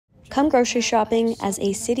come grocery shopping as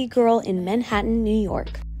a city girl in Manhattan, New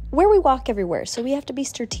York, where we walk everywhere, so we have to be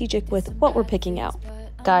strategic with what we're picking out.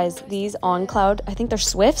 Guys, these On Cloud, I think they're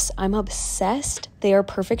Swifts. I'm obsessed. They are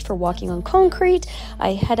perfect for walking on concrete.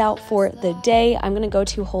 I head out for the day. I'm gonna go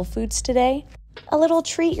to Whole Foods today. A little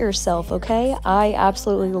treat yourself, okay? I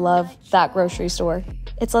absolutely love that grocery store.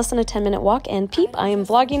 It's less than a 10-minute walk, and peep, I am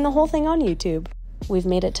vlogging the whole thing on YouTube. We've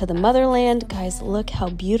made it to the motherland. Guys, look how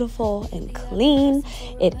beautiful and clean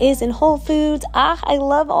it is in Whole Foods. I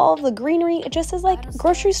love all of the greenery. It just is like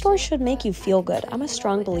grocery stores should make you feel good. I'm a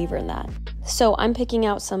strong believer in that. So I'm picking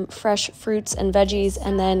out some fresh fruits and veggies,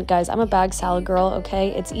 and then guys, I'm a bag salad girl,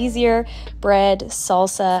 okay? It's easier. Bread,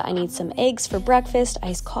 salsa, I need some eggs for breakfast,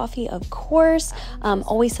 iced coffee, of course,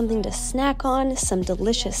 always something to snack on, some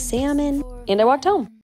delicious salmon, and I walked home.